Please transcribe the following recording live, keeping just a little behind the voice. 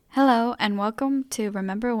Hello, and welcome to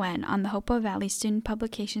Remember When on the Hopewell Valley Student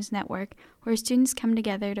Publications Network, where students come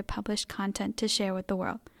together to publish content to share with the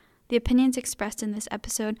world. The opinions expressed in this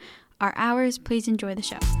episode are ours. Please enjoy the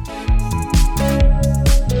show.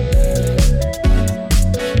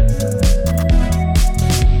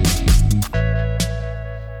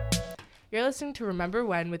 You're listening to Remember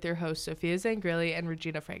When with your hosts Sophia Zangrilli and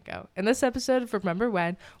Regina Franco. In this episode of Remember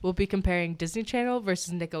When, we'll be comparing Disney Channel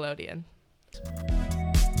versus Nickelodeon.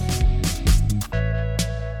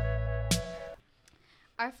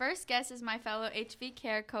 Our first guest is my fellow HV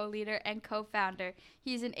Care co-leader and co-founder.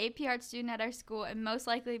 He's an AP Art student at our school and most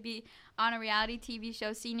likely be on a reality TV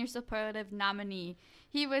show Senior Superlative nominee.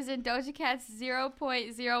 He was in Doja Cat's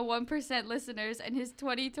 0.01% listeners and his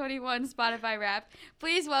 2021 Spotify Wrapped.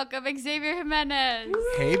 Please welcome Xavier Jimenez.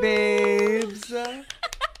 Hey, babes.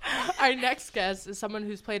 Our next guest is someone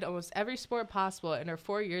who's played almost every sport possible in her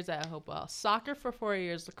 4 years at Hopewell. Soccer for 4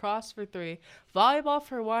 years, lacrosse for 3, volleyball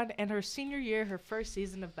for 1, and her senior year, her first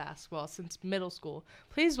season of basketball since middle school.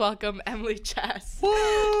 Please welcome Emily Chess. Woo!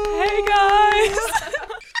 Hey, guys.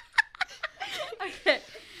 Okay.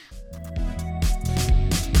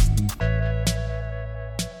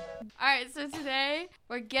 All right, so today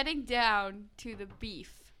we're getting down to the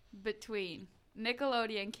beef between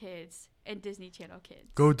Nickelodeon kids and Disney Channel kids.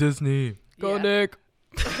 Go Disney. Go, Nick.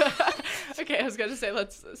 Okay, I was going to say,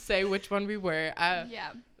 let's say which one we were.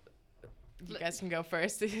 Yeah. You guys can go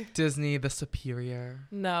first. Disney, the superior.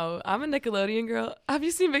 No, I'm a Nickelodeon girl. Have you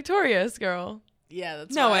seen Victorious, girl? Yeah,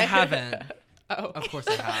 that's No, why. I haven't. Oh. Of course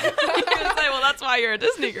I have. You're gonna say, well, that's why you're a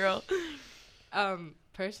Disney girl.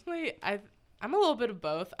 Personally, I'm a little bit of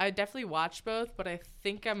both. I definitely watch both, but I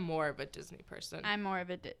think I'm more of a Disney person. I'm more of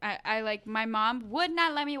a. I like, my mom would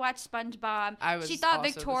not let me watch SpongeBob. She thought also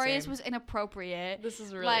the Victorious same. was inappropriate. This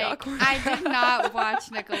is really like, awkward. I did not watch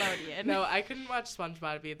Nickelodeon. No, I couldn't watch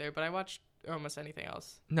SpongeBob either, but I watched almost anything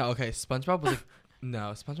else. No, okay. SpongeBob was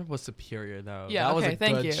SpongeBob was superior though. Yeah, that was okay, a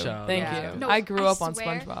thank good you. show. Thank Yeah. you. No, I grew up on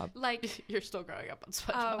swear, SpongeBob. Like, You're still growing up on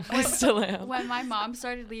SpongeBob. I still am. when my mom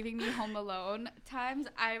started leaving me home alone times,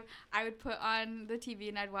 I would put on the TV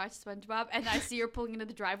and I'd watch SpongeBob, and I'd see her pulling into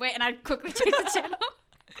the driveway, and I'd quickly change the channel.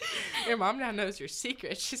 Your mom now knows your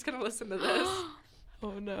secret. She's going to listen to this.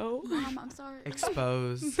 Oh no. Mom, I'm sorry.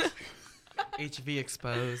 Exposed. HV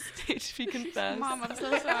exposed. HV confess. Mom, I'm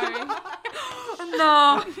so sorry.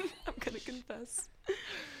 No. I'm gonna confess.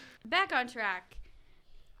 Back on track.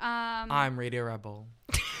 I'm Radio Rebel.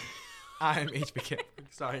 I'm HV Kid.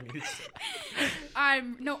 Sorry, I needed to.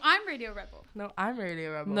 I'm Radio Rebel. No, I'm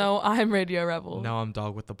Radio Rebel. No, I'm Radio Rebel. No, I'm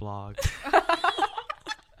Dog with the Blog.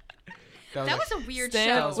 That was a weird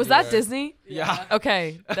Stan, show. was that weird. Disney? Yeah.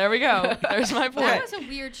 Okay, there we go. There's my That point. was a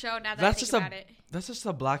weird show now that That's I just think about it. That's just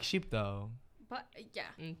a black sheep though. But, yeah.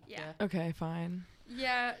 Yeah. Okay, fine.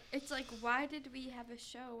 Yeah, it's like, why did we have a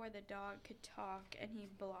show where the dog could talk and he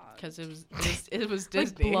blogged? Because it was Like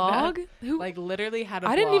Disney. blog? Who? Like literally had a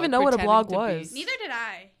I didn't blog even know what a pretending blog to be- was. Neither did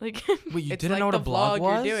I. Like Wait, you It's didn't like know what the a blog vlog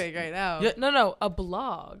was? you're doing right now. Yeah. no, a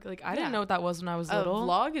blog. Like I Yeah. didn't know what that was when I was A little.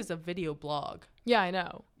 vlog is a video blog. Yeah, I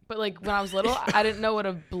know. But like when I was little, I didn't know what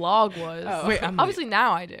a blog was. Oh. Wait, Emily, Obviously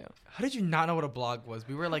now I do. how did you not know what a blog was?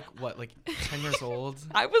 We were like 10 years old?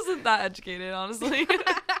 I wasn't that educated, honestly.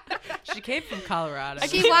 She came from Colorado.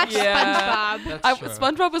 She watched Yeah. SpongeBob. That's true.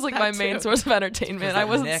 SpongeBob was like my That main too. source of entertainment. I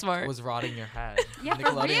wasn't Nick smart. was rotting your head. Yeah, for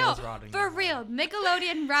Nickelodeon real. was rotting For your real.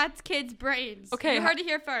 Nickelodeon rots kids' brains. Okay, You heard it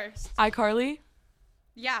here first. iCarly.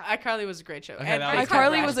 Yeah. iCarly was a great show. Okay, And that was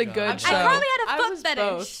iCarly good. was a good I'm show. iCarly had a I foot was fetish.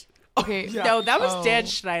 both. Okay. Yeah. No, that was Oh. Dan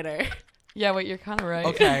Schneider. Yeah, wait, you're kind of right.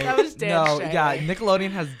 Okay. That was Dan No, Schneider. yeah,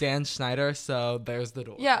 Nickelodeon has Dan Schneider, so there's the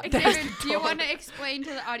door. Yeah. Xavier, do you want to explain to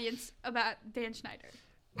the audience about Dan Schneider?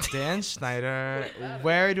 Dan Schneider,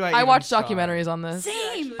 where do I I even watched start? documentaries on this.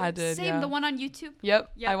 Same. I did, Same. yeah. The one on YouTube.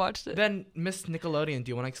 Yep, Yep. I watched it. Then Miss Nickelodeon,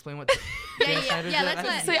 do you want to explain what Yeah, Dan yeah, Schneider yeah, did? let's I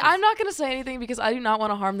let- think Say, I'm not gonna say anything because I do not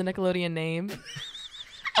want to harm the Nickelodeon name.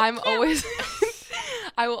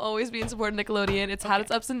 I will always be in support of Nickelodeon. It's had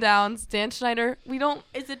its ups and downs. Dan Schneider, we don't.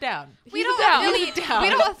 Is it down? We He's don't, down. affiliate, He's down. we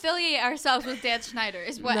don't affiliate ourselves with Dan Schneider,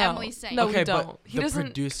 is what No. Emily's saying. No, we okay, don't. but He the doesn't-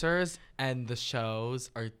 producers and the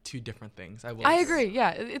shows are two different things. I will I say. agree.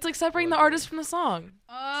 Yeah, it's like separating the Will agree. artist from the song.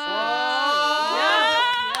 Oh.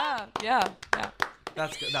 Yeah.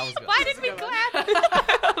 That's good. That was good. Why did we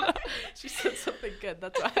clap? She said something good.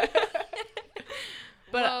 That's why.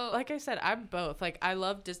 But Well- like I said, I'm both. Like I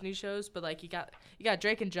love Disney shows, but like you got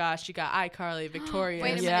Drake and Josh, you got iCarly, Victoria,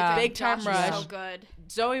 Wait a Yeah. minute. Big Time Josh is Rush, so good.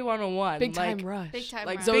 Zoe 101, Big Time like, Rush. Big Time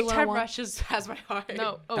like Rush. Zoe Big Time 101. Rush has my heart.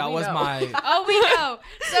 No, oh, that we was know. my. Oh, we know.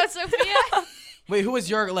 So, Sophia. Wait, who was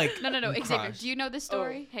your like? No. Xavier, crush? do you know the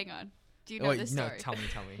story? Hang on. Do you know Wait, this no, story? tell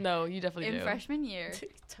me. No, you definitely In do. freshman year,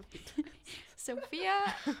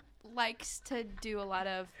 Sophia likes to do a lot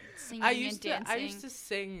of singing I and used dancing. to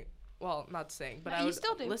sing. Well, not sing, but No, I you would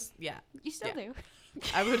still do. listen. Yeah, You still Yeah. do.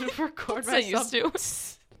 I would record Say myself used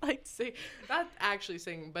to. like sing, not actually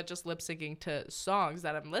singing, but just lip syncing to songs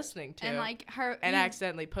that I'm listening to, And like her. and you-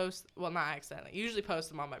 accidentally post. Well, not accidentally. Usually post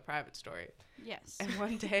them on my private story. Yes. And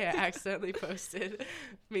one day I accidentally posted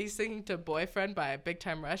me singing to "Boyfriend" by Big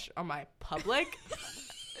Time Rush on my public.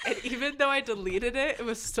 And even though I deleted it, it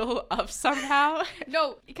was still up somehow.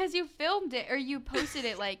 No, because you filmed it or you posted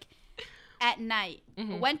it like at night.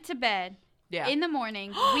 Went to bed. Yeah. In the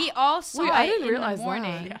morning, we all saw Wait, I it didn't in realize the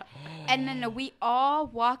morning. that. And then we all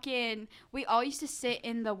walk in. We all used to sit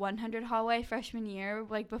in the 100 hallway freshman year,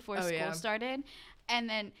 like before Oh, school yeah. started. And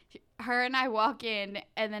then her and I walk in,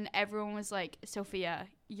 and then everyone was like, Sophia,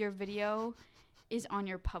 your video is on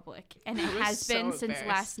your public. And it I was has so been since embarrassed.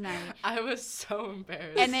 last night. I was so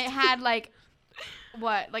embarrassed. And it had like,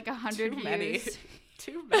 what, like 100 Too many. views?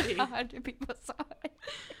 Too many. 100 people saw it.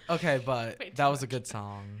 Okay, but Wait, that too was a much. good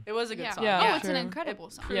song. It was a good Yeah. song. Yeah. Oh, it's an True. incredible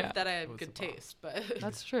song. Proved Yeah. that I had It was good a bop. taste, but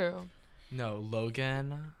That's true. No,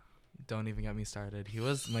 Logan. Don't even get me started. He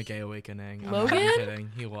was my gay awakening. I'm Logan? not even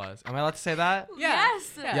kidding. He was. Am I allowed to say that? Yeah.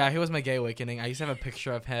 Yes. Yeah, he was my gay awakening. I used to have a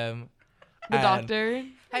picture of him. The and- doctor.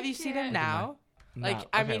 have you seen him can't. now? No, Like,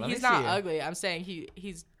 I okay, mean, let me he's not see. ugly. I'm saying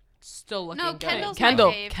he's still looking No, good. Kendall's my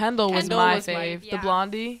Kendall. fave. Kendall was Kendall my was my- fave. yeah. The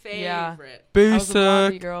blondie. Yeah. Favorite. I was a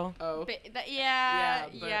blondie girl. Oh. Yeah, Yeah,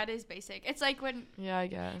 but- yeah, it is basic. It's like when Yeah, I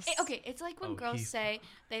guess. okay, it's like when Oh, girls he's- say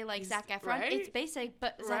they like He's- Zac Efron. right? It's basic,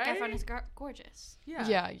 but Zac Right? Efron is gorgeous.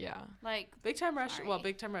 Yeah. Yeah. Like Big Time Rush. Well, Sorry.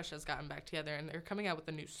 Big Time Rush has gotten back together, and they're coming out with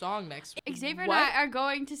a new song next. Xavier What? and I are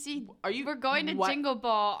going to see. Are you? We're going to what? Jingle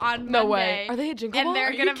Ball on No Monday. way. Are they at Jingle and Ball? they're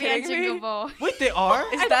Are you gonna be at kidding me? Jingle Ball. Wait, they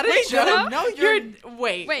are? Is that a Wait, joke? no, you're.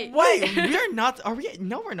 Wait. Wait. Wait, we're not. Are we?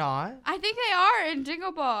 No, we're not. I think they are in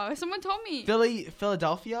Jingle Ball. Someone told me.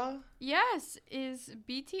 Philadelphia? Yes, is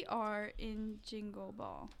BTR in Jingle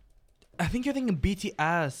Ball? I think you're thinking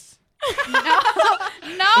BTS.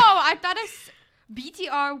 No, I thought it's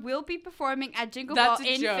BTR will be performing at Jingle That's Ball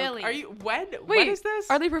a in joke. Philly. Are you? When? Wait, when is this?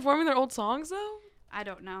 Are they performing their old songs though? I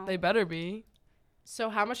don't know. They better be. So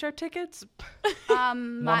how much are tickets?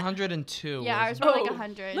 My- 102. yeah, ours was- were like Oh.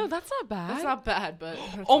 100. No, that's not bad. That's not bad, but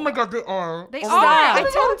Oh my god, they are. They Oh are. my I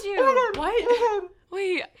God. told you. Oh my God. What?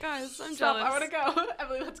 Wait, guys, I'm Stop! jealous. I want to go.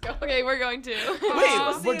 Emily, let's go. Okay, we're going to. We'll see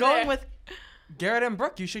Wait, we're you going there. with Garrett and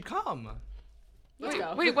Brooke. You should come. Let's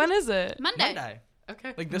go. Wait, when is it? Monday. Monday.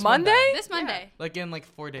 Okay. Like this Monday? This Monday. Like in like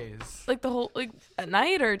 4 days. Like the whole at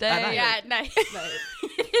night or day? At night. Yeah,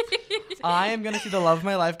 nice. I am gonna see the love of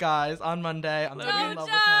my life, guys, on Monday. I'm gonna be in love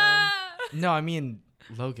with him. No, I mean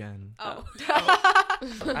Logan. Oh. I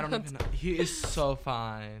don't even know. He is so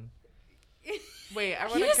fine. Wait, I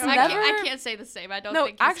He want was to go. never- I can't say the same. I don't No,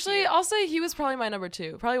 think he's actually, cute. I'll say he was probably my number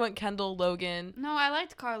 2. Probably went Kendall, Logan, No, I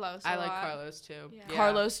liked Carlos. I a like lot. Carlos too. Yeah.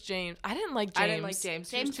 Carlos, James. I didn't like James. I didn't like James.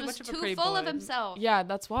 He James too was much of a too pretty full boy. of himself. Yeah,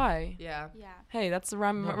 that's why. Yeah. Yeah. Hey, that's a No,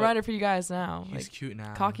 but reminder for you guys now. He's Like, cute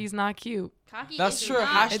now. cocky's not cute. Cocky That's is true.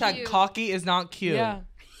 not Hashtag cute. cocky is not cute. Yeah.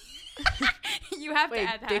 You have Wait, to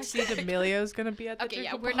add Dixie hashtag. D'Amelio's gonna be at the Okay,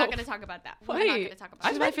 yeah, Jingle we're Ball? not gonna talk about that. We're not Wait, gonna talk about I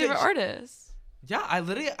she's that. my met favorite Dixie. artist. Yeah,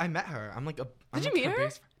 I met her. I'm like a. I'm Did you like meet her?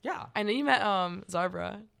 biggest- Yeah. I know you met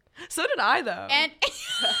Zarbra. So did I though. And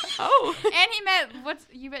oh, and he met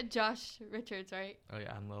you met Josh Richards, right? Oh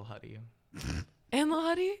yeah, and Lil Huddy. and Lil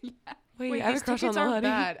Huddy. Wait, Wait, I have a these crush on tickets Lil aren't Huddy.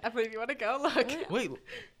 bad. Emily, you want to go? Look. Wait,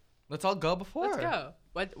 let's all go before. Let's go.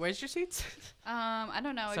 Where's your seats? I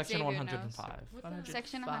don't know. Section Xavier 105. knows.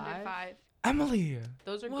 Section 105. Emily,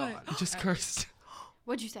 Those are What? gone. you just cursed.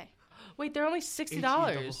 What'd you say? Wait, they're only $60.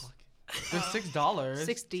 They're $6.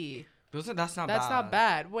 60. That's not bad. That's not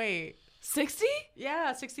bad. Wait. 60?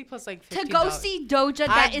 Yeah, 60 plus like $15. To go see Doja,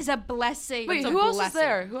 that I- is a blessing. Wait, It's a who else is blessing.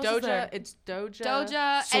 there? Who else is Doja. there? It's Doja.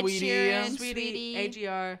 Doja, Ed Sweetie. Sheeran, Sweetie. Sweetie.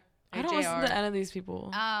 AGR. I don't listen to any of these people.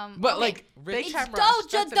 But okay. like, Big Rich. It's Time Rush,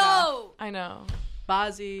 Doja that's enough. though. I know.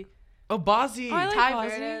 Bazzi. Oh, Bozzy. Oh, I like Ty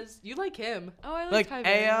Bazzi. Verdes. You like him. Oh, I like Ty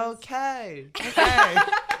Verdes. A-OK. Okay.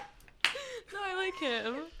 No, I like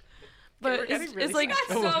him. we're But getting is, really is like Got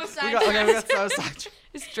so we got sidetracked. so sidetracked.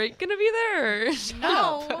 is Drake gonna be there? Or?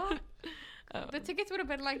 No. Oh. The tickets would have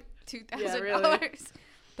been like $2,000. Yeah, really.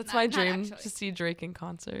 That's Not- my not dream actually. to see Drake in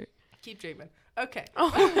concert. Keep dreaming. Okay.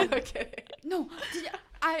 Oh. Okay. No,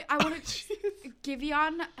 I want to.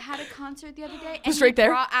 Giveon had a concert the other day. And Was Drake he there?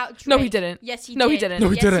 brought out Drake. No, he didn't. Yes, he No, did. he didn't. No,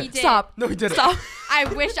 he Yes, didn't. He did. Stop. No, he didn't. Stop. I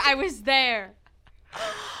wish I was there.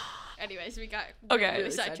 Anyways, we got Okay. really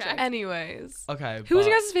Really sidetracked. Anyways. Okay. Who was but-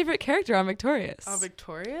 your guys' favorite character on Victorious?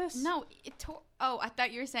 Victorious? No, Oh, I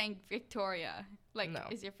thought you were saying Victoria. No.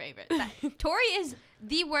 Is your favorite. Tori is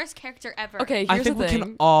the worst character ever. Okay, I here's think the we thing.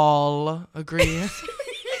 can all agree.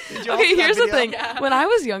 Okay, here's the thing. When I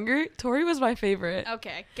was younger, Tori was my favorite.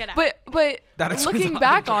 Okay, get out. But That explains looking a lot.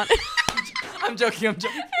 back on I'm joking.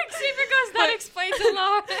 because that explains a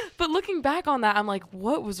lot. but looking back on that, I'm like,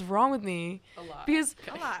 what was wrong with me? A lot. Because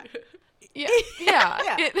A lot. yeah,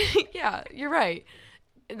 Yeah. yeah, you're right.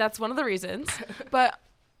 That's one of the reasons. But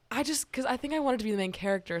because I think I wanted to be the main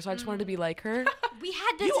character, so I just wanted to be like her. We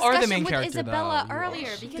had this You are the discussion main with character, Isabella though. You earlier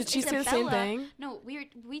are. because Did she say Isabella, the same thing? No,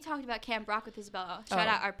 we talked about Camp Rock with Isabella. Shout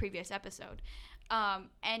Oh. out our previous episode.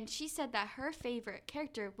 And she said that her favorite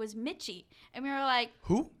character was Mitchie, and we were like,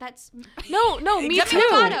 Who? "That's No, me Exactly. too.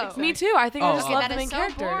 Exactly. Me too. I think I Oh, just okay, love that the main is so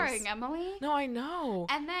characters. boring, Emily." No, I know.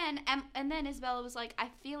 And then Isabella was like, "I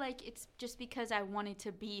feel like it's just because I wanted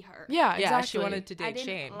to be her." Yeah, Yeah, exactly. she wanted to I date didn't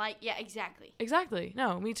Shane. like. Yeah, exactly. Exactly.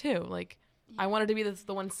 No, me too. Like, I wanted to be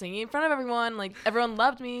the one singing in front of everyone. Like, everyone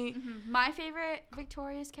loved me. My favorite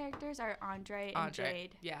Victoria's characters are Andre and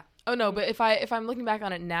Jade. Yeah. Oh no, but if I'm looking back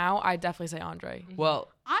on it now, I definitely say Andre.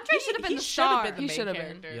 Well, Andre should have been He the should have star. been the He main should have been.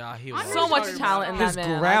 character. yeah, he Andre was. So much His talent in that His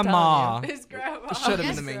man. I'm grandma telling you. His grandma. should have been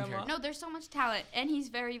Yes. the main Grandma. character. No, there's so much talent, and he's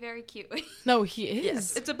very, very cute. No, he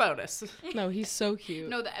Yes, is. it's a bonus. No, he's so cute.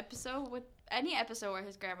 No, the episode with any episode where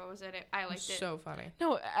his grandma was in it, I liked it. So funny.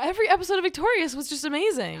 No, every episode of Victorious was just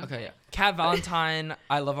amazing. Okay, yeah. Kat Valentine.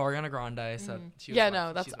 I love Ariana Grande. So she was Yeah, my-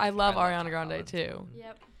 no, that's she's I love Kat Ariana Grande Valentine. too.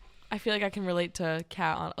 Yep. I feel like I can relate to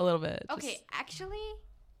Kat on a little bit. Okay, actually,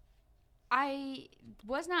 I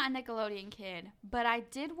was not a Nickelodeon kid, but I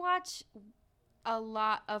did watch a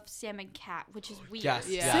lot of Sam and Cat, which is weird. Yes,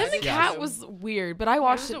 Yeah. yes, Sam and yes. Cat was weird, but I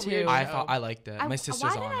watched was it a weird too. show. I thought I liked it. My sister's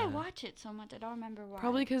Why on did I it. watch it so much? I don't remember why.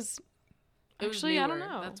 Probably because It was actually I don't newer,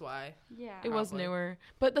 know. That's why. Yeah. It was Probably. newer.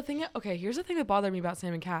 But the thing, okay, here's the thing that bothered me about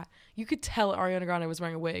Sam and Cat. You could tell Ariana Grande was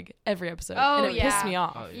wearing a wig every episode, Oh, and it pissed yeah. me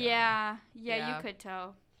off. Oh, Yeah. Yeah. You could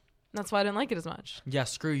tell. That's why I didn't like it as much. Yeah,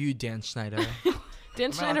 screw you, Dan Schneider. Dan Am I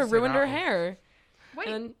allowed Schneider to say ruined that? her hair. Wait,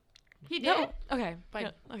 And then, he did? no, okay, Fine.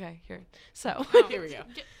 yeah, okay, here. So, Oh. Here we go.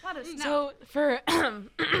 Let us know. so for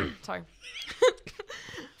sorry,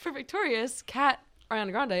 for Victorious, Cat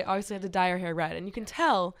Ariana Grande obviously had to dye her hair red, and you can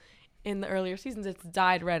tell in the earlier seasons it's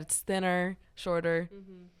dyed red. It's thinner, shorter.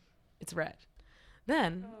 It's red.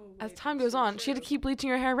 Then, as time goes on, she had to keep bleaching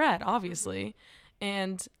her hair red, obviously,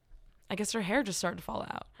 and I guess her hair just started to fall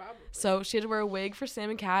out. Probably. So she had to wear a wig for Sam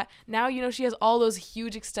and Cat. Now she has all those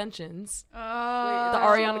huge extensions. Oh. The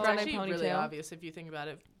Ariana It's Grande actually really ponytail. obvious if you think about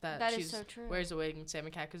it that, That is she's so true. wears a wig and Sam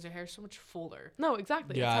and Cat because her hair is so much fuller. No,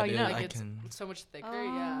 exactly. Yeah, That's how you dude, know. I Like it's can- so much thicker.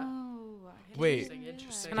 Oh. Yeah. Wait.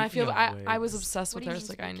 Interesting. And I feel Speaking of I was wigs. obsessed What with do you hers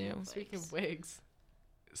mean like I speaking knew. of Speaking of wigs,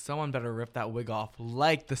 Someone better rip that wig off,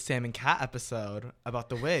 like the Sam and Cat episode about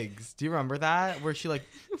the wigs. Do you remember that? Where she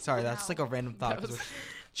sorry, that's like a random thought. That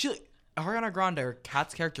was- Ariana Grande, her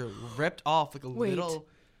Cat's character, ripped off like a Wait. little.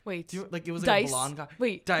 Wait. Do you, like it was like Dice. a blonde guy.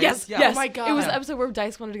 Wait. Dice, Yes. yeah. Yes. Oh my It was the God. episode where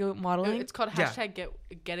Dice wanted to go modeling. it's called Yeah. hashtag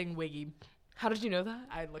getting wiggy. How did you know that?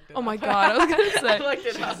 I looked it Oh up. my god! I was gonna I say. looked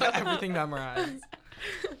it She's got up. everything memorized.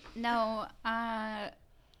 No,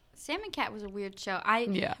 Sam and Cat was a weird show. I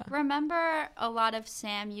Yeah. remember a lot of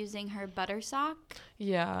Sam using her butter sock.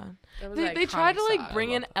 Yeah. That was They tried to iconic like style.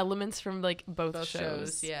 bring in elements from like both, both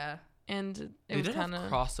shows. Yeah. and it They was did kind have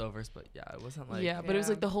of crossovers, but yeah, it wasn't like. yeah, but it was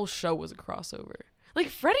Yeah. like the whole show was a crossover. Like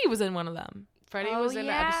Freddie was in one of them. Freddie Oh, was in an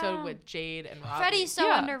episode yeah. with Jade and Robbie. Freddie's so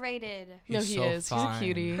Yeah. underrated. No, He's he so is. fine. He's a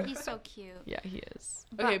cutie. He's so cute. Yeah, he is.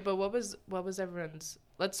 Okay, but what was everyone's?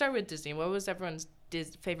 Let's start with Disney. What was everyone's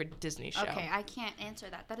favorite Disney show? Okay, I can't answer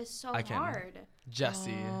that. That is so I can. hard.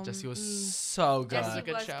 Jessie. Um, Jessie was so good. Jessie Jessie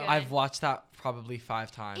good was show. good. I've watched that probably 5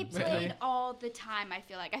 It times. played Really? all the time. I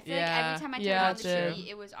feel like Yeah. every time I turned Yeah, on the it did. TV,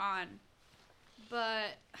 it was on.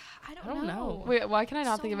 But I don't, I don't know. know. Wait, why can I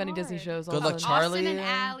not So think of any Disney hard. shows? Good all Luck the time? Charlie. Austin and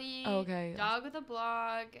Ally. Oh, okay. Dog with a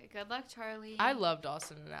Blog. Good Luck Charlie. I loved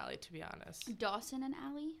Austin and Ally, to be honest. Dawson and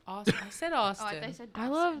Ally. Austin. I said Oh, Austin. I thought I said I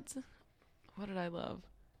Dawson. loved. What did I love?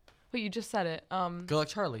 Wait, you just said it. Good Luck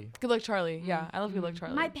Charlie. Good Luck Charlie. Yeah, I love Good Luck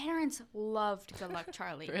Charlie. My parents loved Good Luck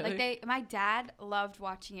Charlie. Really? My dad loved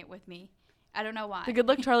watching it with me. I don't know why. The Good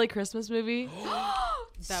Luck Charlie Christmas movie.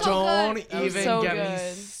 That so Don't good. That was even so get me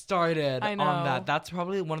good. started I on know. that. That's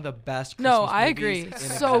probably one of the best Christmas No, I movies agree. in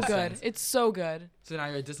So good. existence. It's so good. So now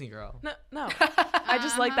you're a Disney girl. No, no. I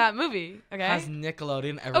just like that movie. Okay. Has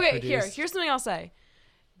Nickelodeon ever Okay, produced? here's something I'll say.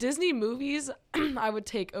 Disney movies, I would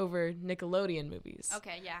take over Nickelodeon movies.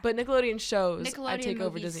 Okay, yeah. But Nickelodeon shows, Nickelodeon I take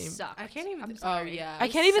over movies Disney. suck. I can't even. I'm Oh sorry. yeah. I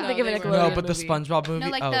can't even No, think of a they were- Nickelodeon No, but the movie. SpongeBob movie. No,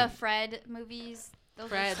 like oh. the Fred movies. Those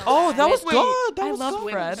Fred. Were so Oh, bad. that was Wait, good. That I was love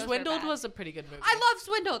good. Fred. Those were Swindled bad. was a pretty good movie. I love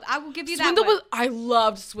Swindled. I will give you Swindled that was. I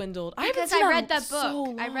loved Swindled. I haven't because seen I that read in the book.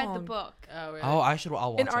 so I read the long. book. Oh, really? Oh, I'll watch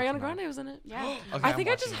And that Ariana tonight. Grande was in it. Yeah. Okay, I think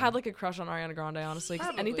I'm I just watching had it. like a crush on Ariana Grande, honestly. 'Cause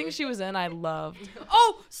Probably. anything she was in, I loved.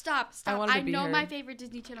 Oh, stop. wanted I to be know her. my favorite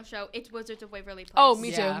Disney Channel show. It's Wizards of Waverly Place. Oh,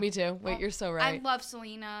 me Yeah. too. Me too. Wait, Oh, you're so I right. love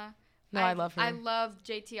Selena. No, I love her. I love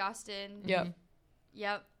JT Austin. Yep.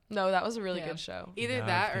 Yep. No, that was a really Yeah. good show. Either No,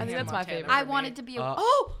 that or I think Hannah that's my Montana favorite. for I me. wanted to be a. Uh,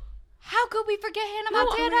 Oh, how could we forget Hannah No,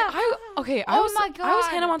 Montana? I Oh was, my I was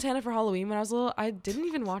God. Hannah Montana for Halloween when I was little. I didn't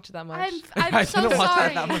even watch it that much. I'm I so didn't watch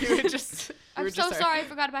sorry. that much. You were just. you I'm were so just sorry I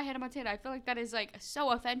forgot about Hannah Montana. I feel like that is like so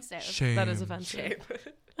offensive. Shame. That is offensive.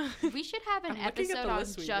 Shame. We should have an I'm looking at episode the on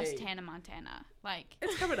list we just made. Hannah Montana. Like,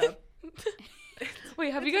 It's coming up.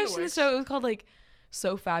 Wait, have It's you in guys the seen the works. show? It was called like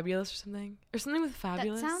So Fabulous or something, or something with that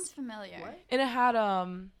Fabulous. sounds familiar. What? And it had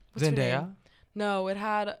what's her name? Zendaya, No, it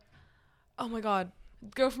had. Oh my God,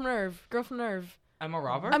 Girl from Nerve. Emma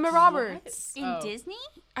Roberts. Emma Roberts. In Oh. Disney?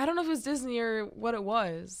 I don't know if it was Disney or what it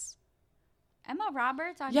was. Emma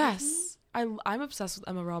Roberts on Disney? Yes, I'm obsessed with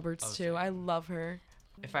Emma Roberts Oh, too. same. I love her.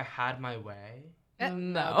 If I had my way.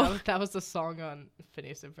 No. That was the song on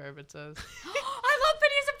Phineas and Ferb. It says. I love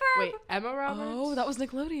Phineas and Ferb. Wait, Emma Roberts. Oh, that was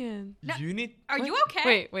Nickelodeon. No. You need Are What? you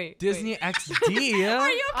okay? Wait. Disney XD. Are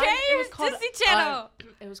you okay? it was It's called Disney Channel.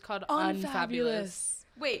 It was called Unfabulous. Unfabulous.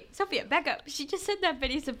 Wait, Sophia, back up. She just said that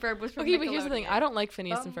Phineas and Ferb was from Okay, but here's the thing. Nickelodeon. I don't like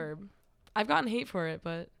Phineas and Ferb. I've gotten hate for it,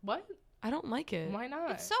 but What? I don't like it. Why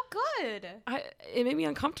not? It's so good. It made me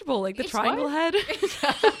uncomfortable, like the It's triangle what? head.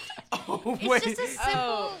 Oh It's wait. just a simple,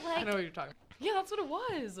 I like, know what you're talking. Yeah, that's what it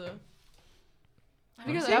was.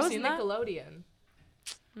 Because That I've was seen that. Nickelodeon.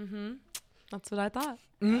 Mm-hmm. That's what I thought.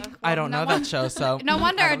 I don't no know one- that show, so no I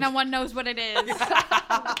wonder don't- no one knows what it is.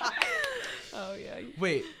 Oh yeah.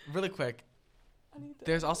 Wait, really quick.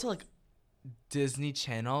 There's also like Disney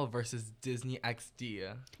Channel versus Disney XD.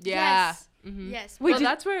 Yeah. Yes. Mm-hmm. Yes. Wait, Well, did-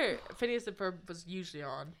 that's where Phineas and Ferb was usually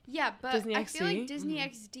on. Yeah, but Disney I feel like XD? Disney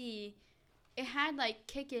XD, it had like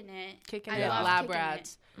Kick in it. Kicking I It, loved Lab Kickin' It.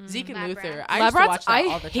 Rats, Zeke and Lab Luther. Rats. I Lab used to Rats. watch that I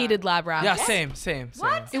all the hated time. Lab Rats. Yeah, same.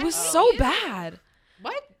 What? It was Oh, so you? bad.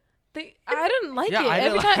 What? I didn't like Yeah, it. I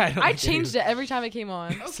Every didn't like- time I didn't I like it changed either. it every time it came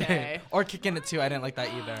on. Same. Okay. Or Kicking It too. I didn't like that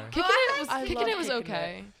either. Kicking I It was I Kicking love It was Kickin' It.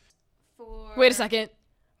 okay. For... Wait a second.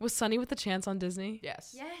 Was Sunny with a Chance on Disney?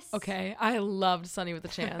 Yes. Yes. Okay, I loved Sunny with a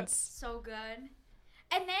Chance. So good.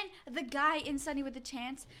 And then the guy in Sunny with a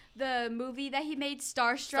Chance, the movie that he made,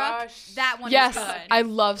 Starstruck, that one Yes, is good. I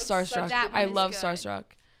love such Starstruck. That I one is love good. Starstruck.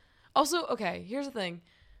 Also, okay, here's the thing.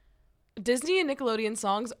 Disney and Nickelodeon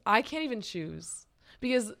songs, I can't even choose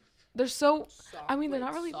because they're so I mean, they're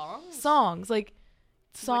not really songs, like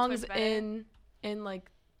songs one's better? in like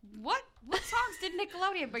What songs did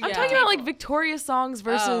Nickelodeon bring? I'm to talking the about like table? Victoria songs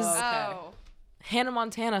versus Okay. Oh. Hannah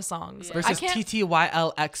Montana songs. Yeah. I Versus can't.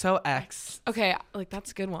 TTYLXOX. Okay, like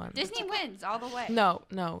that's a good one. Disney wins all the way. No,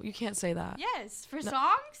 you can't say that. Yes, for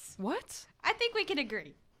songs, What? I think we can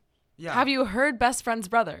agree. Yeah. Have you heard Best Friend's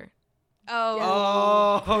Brother?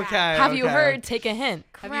 Oh. Oh, okay. Have you okay. heard Take a Hint?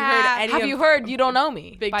 Have you heard any Have of you heard You Don't Know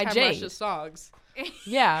Me Big by Time Jay? Rush's songs?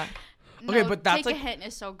 Yeah. Okay, but that's Take like- a Hint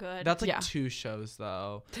is so good. That's like Yeah. 2 shows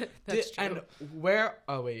though. That's And true. where?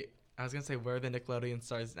 Oh wait, I was gonna say where are the Nickelodeon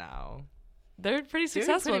stars now? They're pretty Doing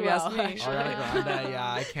successful, pretty if you ask well, me. actually. Ariana Grande.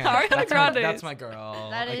 Yeah, I can't. Ariana that's, Grande my, that's is- my girl.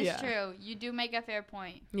 That is Yeah. true. You do make a fair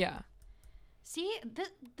point. Yeah. See,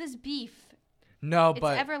 this beef, No, it's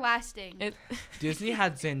but everlasting. It, Disney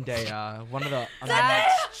had Zendaya, one of the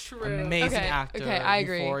That's true. amazing Okay, actor. okay, I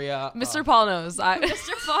agree. Euphoria. Mr. Paul knows.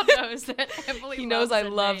 Mr. Paul knows that Emily He knows loves I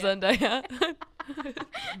love Zendaya. Zendaya.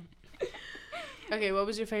 Okay, what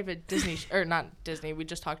was your favorite Disney or not Disney? We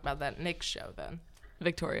just talked about that Nick show then.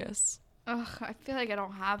 Victorious. Ugh, I feel like I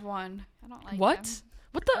don't have one. I don't like What? them.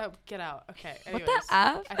 What the? Oh, get out. Okay. What Anyways, the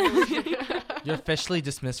F? I think we- You're officially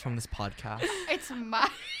dismissed from this podcast. It's my.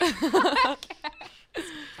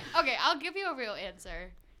 Okay, I'll give you a real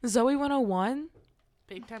answer. Zoe 101?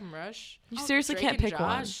 Big Time Rush. You seriously Drake can't and pick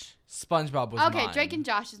one. Josh. SpongeBob was Okay, mine. Drake and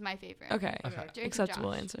Josh is my favorite. Okay. Okay. Drake and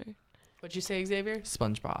Acceptable Josh. answer. What'd you say, Xavier?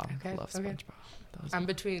 SpongeBob. Okay, Love okay. SpongeBob. That was I'm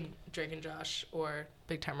between Drake and Josh or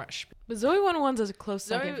Big Time Rush. But Zoe 101's a close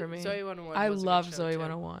second for me. Zoe 101. I was a good love show, Zoe too.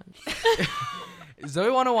 101. Zoe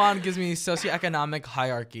 101 gives me socioeconomic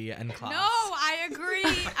hierarchy and class. No, I agree.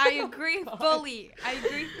 I agree fully. I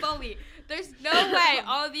agree fully. There's no way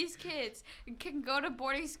all of these kids can go to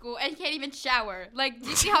boarding school and can't even shower. Like, do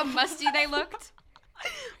you see how musty they looked?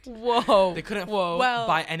 Whoa. They couldn't Whoa. Well-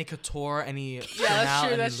 buy any couture, any Yeah,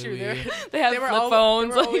 Chanel, that's true. any That's true. Louis. they have They were, flip al-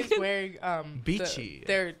 phones. they were always like- wearing Beachy.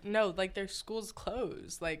 Like their school's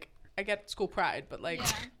clothes. Like I get school pride, but like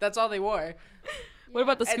Yeah. that's all they wore. What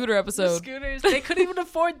about the And scooter The episode? scooters, they couldn't even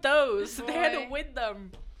afford those. They had to Boy. win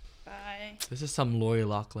them. Bye. This is some Lori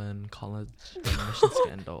Loughlin college admission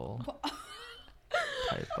scandal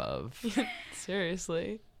type of.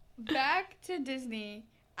 Seriously. Back to Disney.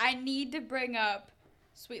 I need to bring up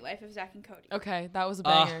Sweet Life of Zach and Cody. Okay, that was a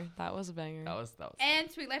Ah. banger. That was a banger. That was And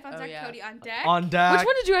Sweet Life on Oh, Zach yeah. and Cody on deck. on deck. Which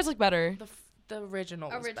one did you guys like better? The original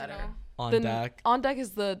was Original. better. on The deck. On deck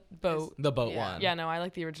is the boat. The boat Yeah. one. Yeah, no, I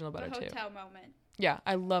like the original The better too. hotel moment. Yeah,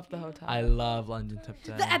 I love the hotel. I love London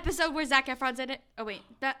Tipton. The episode where Zac Efron's in it. Oh wait,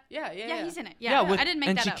 Yeah. he's in it. Yeah, with, I didn't make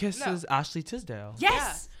and that she up. kisses Ashley Tisdale.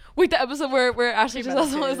 Yes. Wait, the episode where Ashley Pretty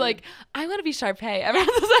Tisdale much was is. like, "I want to be Sharpay." Everyone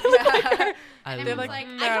was like her. I And love everyone's that. like,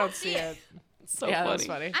 "Mm, I don't see it. So yeah, funny. that's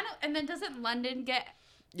funny. I know. And then doesn't London get?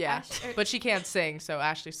 Yeah, Ash- or- but she can't sing, so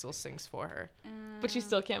Ashley still sings for her. But she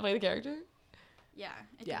still can't play the character. Yeah,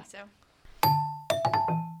 I Yeah. think so.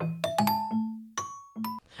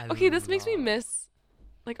 I Okay, this makes me love- miss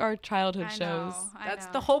like our childhood I shows. know. I That's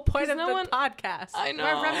know. the whole point 'Cause of no the one- podcast. I know.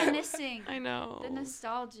 We're reminiscing. I know. The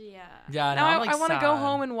nostalgia. Yeah, Now I'm, like, I want to go sad.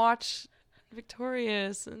 home and watch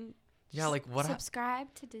Victorious and. Yeah, like what?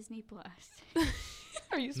 Subscribe to Disney Plus.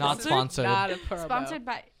 Are you Not sponsored? sponsored. Not a promo. Sponsored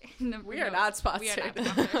by. No, We are no, not We are sponsored. not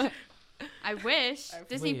sponsored. I wish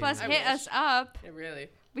Disney Please. Plus I hit wish. us up. Yeah, really.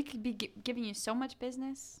 We could be giving you so much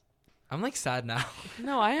business. I'm like sad now.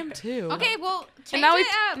 No, I am too. Okay, well, change And now it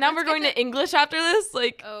up. now Let's we're get going to English after this.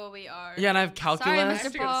 Like Oh, we are. Yeah, and I have Sorry, calculus.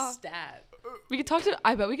 Mr. Paul. Stat. we could talk to.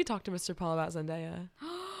 I bet we could talk to Mr. Paul about Zendaya.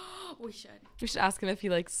 We should. We should ask him if he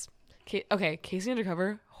likes. Okay, Casey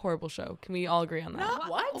Undercover, horrible show. Can we all agree on that?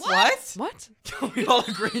 What? What? What? We all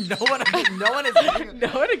agree. No one is. No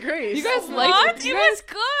one agrees. You guys What? like? It You was guys,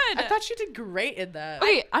 good. I thought you did great in that.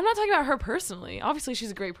 okay, I'm not talking about her personally. Obviously,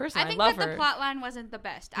 she's a great person. I I think love that her. the plot line wasn't the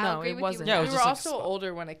best. I'll No, agree it with wasn't. you. Yeah, it we was were just like also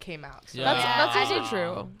older when it came out. So. Yeah. That's I also know.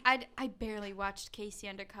 true. I barely watched Casey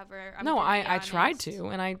Undercover. I'm No, gonna be I tried honest. to,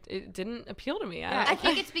 and it didn't appeal to me. Yeah, I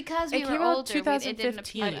think it's because It we came were out older. It didn't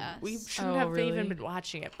 2015. appeal to us. We shouldn't Oh, have really? even been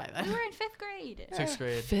watching it by then. We were in 5th grade. 6th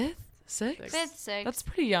grade. fifth, sixth. Fifth, sixth. That's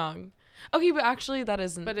pretty young. Okay, but actually, that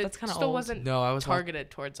isn't. But it that's kind of still old. wasn't No, I was targeted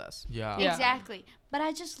towards us. Yeah. Yeah. Exactly. But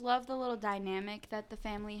I just love the little dynamic that the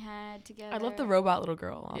family had together. I love the robot little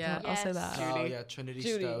girl. I'll, Yeah. I'll say Yes. that. Judy. Oh yeah, Trinity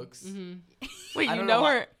Judy. Stokes. Mm-hmm. Wait, I you don't know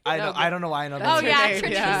why- her? I know. No, I don't know why I know That's Oh that. her yeah, name,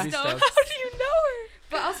 Trinity yeah. Stokes. How do you know her?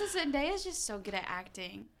 But also Zendaya's just so good at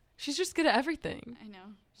acting. She's just good at everything. I know.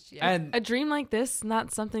 Yeah. And A dream like this,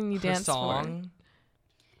 not something you her dance song.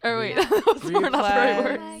 for. Or wait, Yeah. that was more not the right Replay.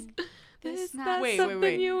 word. Like This this not not Wait, something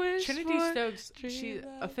wait. you wish Trinity for. Stokes. Dream She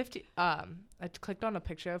a of- 50. I clicked on a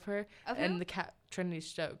picture of her Of who? and the cat Trinity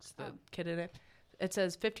Stokes, the Oh. kid in it. It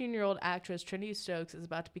says 15-year-old actress Trinity Stokes is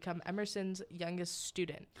about to become Emerson's youngest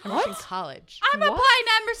student. What? In college. I'm What? applying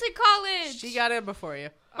to Emerson College. She got in before you.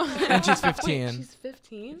 And she's 15. Wait, she's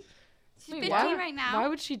 15? She's Wait, 15 why- right now. Why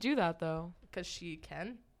would she do that though? Because she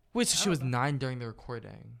can. Wait, so she was 9 during the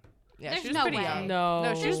recording. Yeah, There's she was no pretty way. young. No.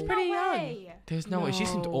 No, she was There's pretty no young. way. There's no way. She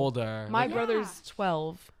seemed No. older. My Like, Yeah. brother's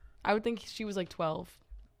 12. I would think she was like 12.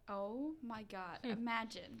 Oh my God!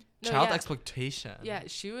 Imagine No, child yeah. exploitation. Yeah,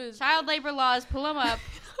 she was. child labor laws. Pull them up.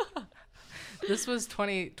 This was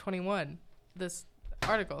 2021. This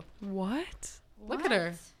article. What? Look at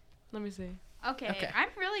her. Let me see. Okay, Okay. I'm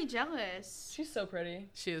really jealous. She's so pretty.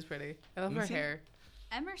 She is pretty. I love Let me her see. hair.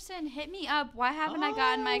 Emerson, hit me up. Why haven't I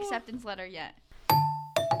gotten my Oh. acceptance letter yet?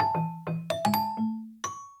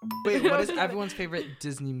 Wait, what is everyone's favorite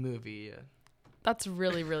Disney movie? That's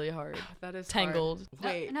really, really hard. That is Tangled.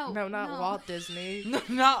 hard. Wait, No, no, not no. Walt Disney.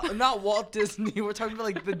 No, not Walt Disney. We're talking about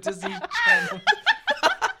like the Disney Channel.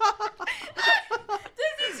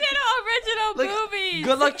 Disney Channel original Like, movies.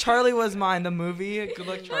 Good Luck Charlie was mine. The movie. Good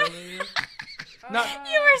Luck Charlie. Not.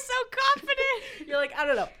 You were so confident. You're like, I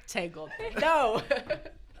don't know. Tangled. No.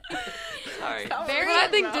 Sorry. Very- When I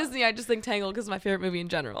think Bro. Disney, I just think Tangled because it's my favorite movie in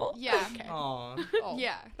general. Yeah. Aw, Oh.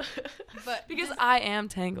 Yeah. But Because I am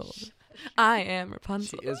Tangled. I am she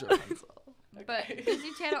Rapunzel. is Rapunzel. but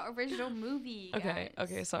Disney Channel original movie. Okay, guys.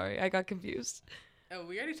 okay, sorry. I got confused. Oh,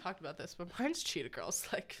 we already talked about this, but mine's Cheetah Girls.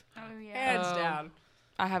 Like, Oh yeah. hands Oh. down.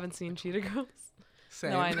 I haven't seen Cheetah Girls.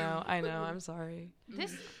 Same. No, I know. I'm sorry.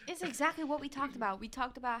 This is exactly what we talked about. We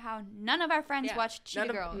talked about how none of our friends Yeah. watched Cheetah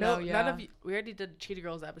None Girls. of, No, none yeah. of you. We already did Cheetah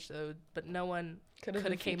Girls episode, but no one could been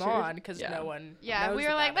have came featured. on because Yeah. no one. Yeah, knows we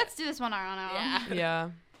were like, about let's do this one on our own. it. Yeah.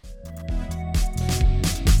 Yeah.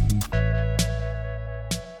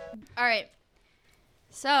 All right.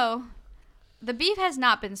 So, the beef has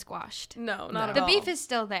not been squashed. No, No. not at The all. beef is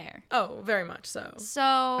still there. Oh, very much so. So,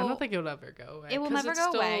 I don't think it will ever go away. It will 'cause never it's go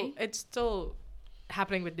still- away. It's still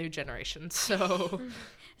happening with new generations.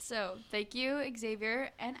 So thank you, Xavier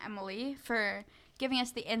and Emily, for giving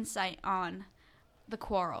us the insight on the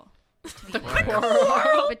quarrel.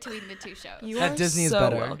 Between the two shows. You That are Disney is so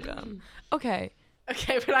better. welcome. Okay.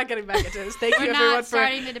 Okay, we're not getting back into this. Thank you We're everyone not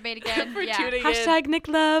starting the debate again. for Yeah. tuning in. Hashtag Nick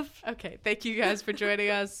Love. Okay, thank you guys for joining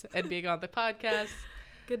us and being on the podcast.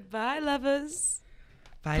 Goodbye, lovers.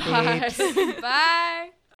 Bye, Bye. babes.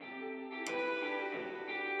 Bye.